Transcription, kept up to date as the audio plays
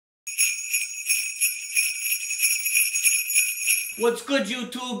What's good,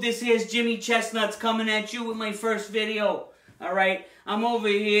 YouTube? This here's Jimmy Chestnuts coming at you with my first video. Alright, I'm over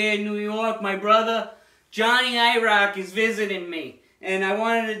here in New York. My brother, Johnny IROC, is visiting me. And I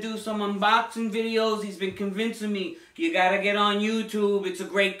wanted to do some unboxing videos. He's been convincing me, you gotta get on YouTube. It's a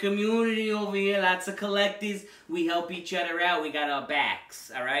great community over here. Lots of collectors. We help each other out. We got our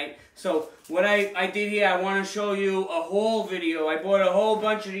backs, alright? So, what I did here, I want to show you a haul video. I bought a whole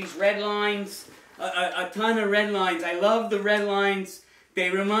bunch of these red lines. A ton of red lines. I love the red lines. They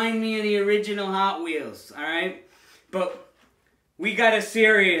remind me of the original Hot Wheels, alright? But we got a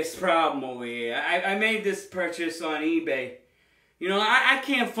serious problem over here. I made this purchase on eBay. You know, I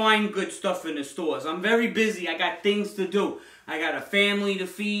can't find good stuff in the stores. I'm very busy. I got things to do. I got a family to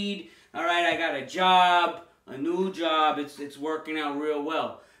feed. Alright, I got a job, a new job. It's working out real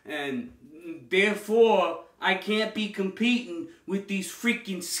well. And therefore, I can't be competing with these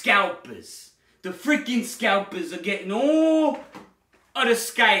freaking scalpers. The freaking scalpers are getting all of the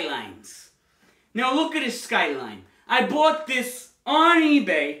skylines. Now look at this skyline. I bought this on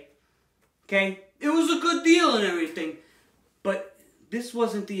eBay. Okay? It was a good deal and everything. But this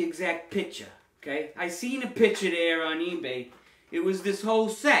wasn't the exact picture. Okay? I seen a picture there on eBay. It was this whole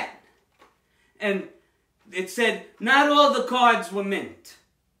set. And it said, not all the cards were mint.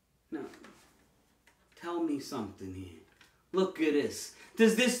 Now, tell me something here. Look at this.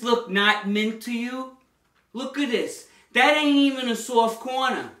 Does this look not mint to you? Look at this. That ain't even a soft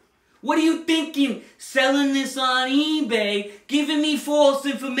corner. What are you thinking? Selling this on eBay, giving me false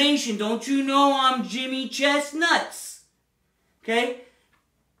information. Don't you know I'm Jimmy Chestnuts? Okay?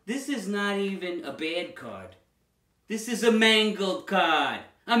 This is not even a bad card. This is a mangled card.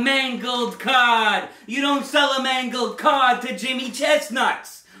 A mangled card. You don't sell a mangled card to Jimmy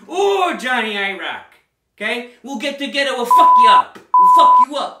Chestnuts or Johnny IROC. Okay? We'll get together, we'll fuck you up. We'll fuck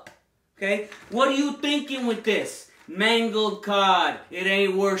you up. Okay? What are you thinking with this? Mangled card. It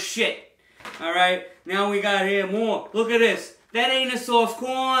ain't worth shit. Alright? Now we got here more. Look at this. That ain't a soft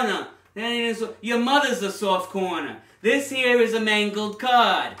corner. That ain't a your mother's a soft corner. This here is a mangled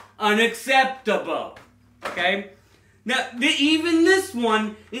card. Unacceptable. Okay? Now, even this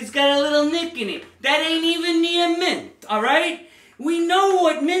one, it's got a little nick in it. That ain't even near mint. Alright? We know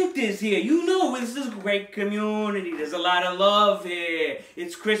what mint is here. You know this is a great community. There's a lot of love here.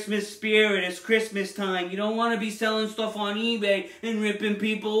 It's Christmas spirit. It's Christmas time. You don't want to be selling stuff on eBay and ripping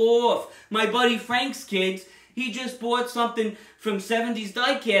people off. My buddy Frank's kids, he just bought something from 70s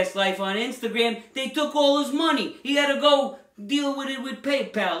Diecast Life on Instagram. They took all his money. He had to go deal with it with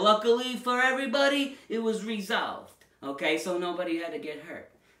PayPal. Luckily for everybody, it was resolved. Okay, so nobody had to get hurt.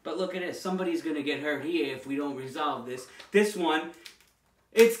 But look at this. Somebody's going to get hurt here if we don't resolve this. This one,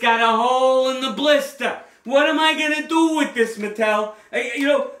 it's got a hole in the blister. What am I going to do with this, Mattel? You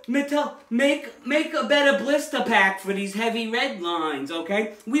know, Mattel, make a better blister pack for these heavy red lines,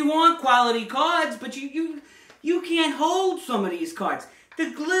 okay? We want quality cards, but you can't hold some of these cards. The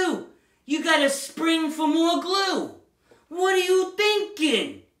glue. You got to spring for more glue. What are you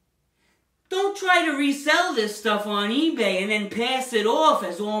thinking? Don't try to resell this stuff on eBay and then pass it off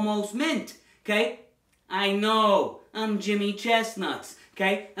as almost mint, okay? I know. I'm Jimmy Chestnuts,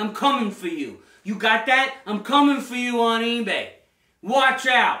 okay? I'm coming for you. You got that? I'm coming for you on eBay. Watch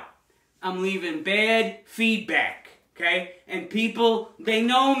out. I'm leaving bad feedback, okay? And people, they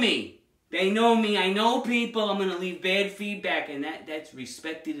know me. They know me. I know people. I'm going to leave bad feedback, and that's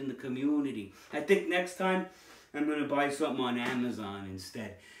respected in the community. I think next time I'm going to buy something on Amazon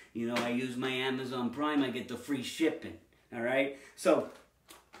instead. You know, I use my Amazon Prime, I get the free shipping, alright? So,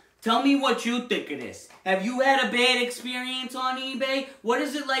 tell me what you think of this. Have you had a bad experience on eBay? What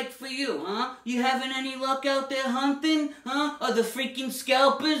is it like for you, huh? You having any luck out there hunting, huh? Are the freaking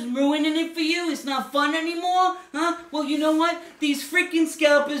scalpers ruining it for you? It's not fun anymore, huh? Well, you know what? These freaking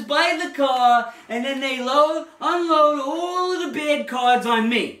scalpers buy the car, and then they unload all of the bad cards on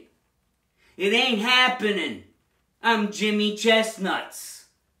me. It ain't happening. I'm Jimmy Chestnuts.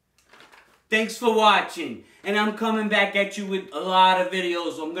 Thanks for watching, and I'm coming back at you with a lot of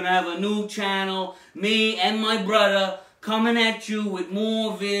videos. I'm going to have a new channel, me and my brother, coming at you with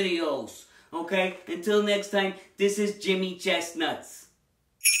more videos. Okay? Until next time, this is Jimmy Chestnuts.